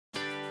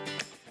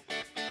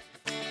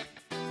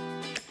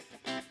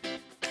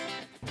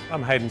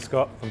I'm Hayden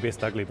Scott from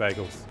Best Ugly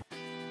Bagels.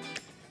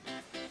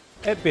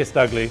 At Best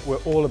Ugly, we're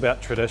all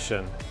about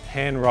tradition.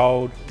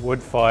 Hand-rolled,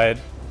 wood-fired,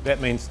 that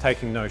means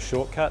taking no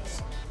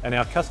shortcuts, and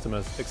our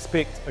customers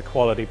expect a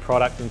quality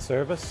product and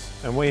service,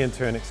 and we in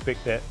turn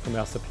expect that from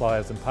our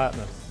suppliers and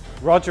partners.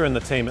 Roger and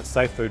the team at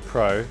Safe Food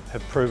Pro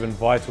have proven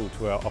vital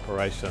to our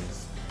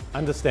operations,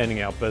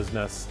 understanding our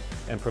business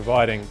and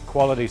providing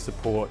quality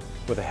support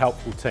with a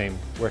helpful team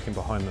working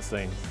behind the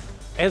scenes.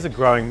 As a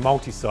growing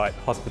multi-site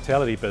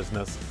hospitality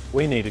business,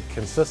 we needed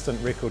consistent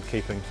record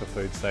keeping for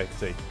food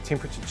safety,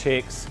 temperature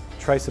checks,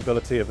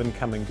 traceability of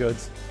incoming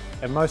goods,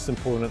 and most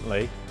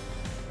importantly,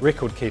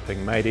 record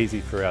keeping made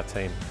easy for our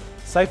team.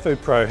 Safe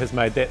Food Pro has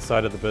made that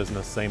side of the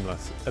business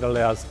seamless. It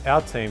allows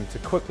our team to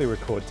quickly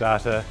record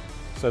data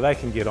so they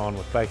can get on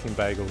with baking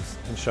bagels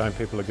and showing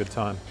people a good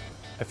time.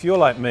 If you're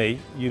like me,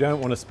 you don't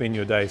want to spend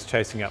your days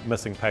chasing up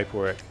missing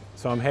paperwork,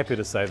 so I'm happy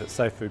to say that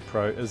Safe Food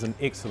Pro is an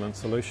excellent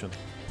solution.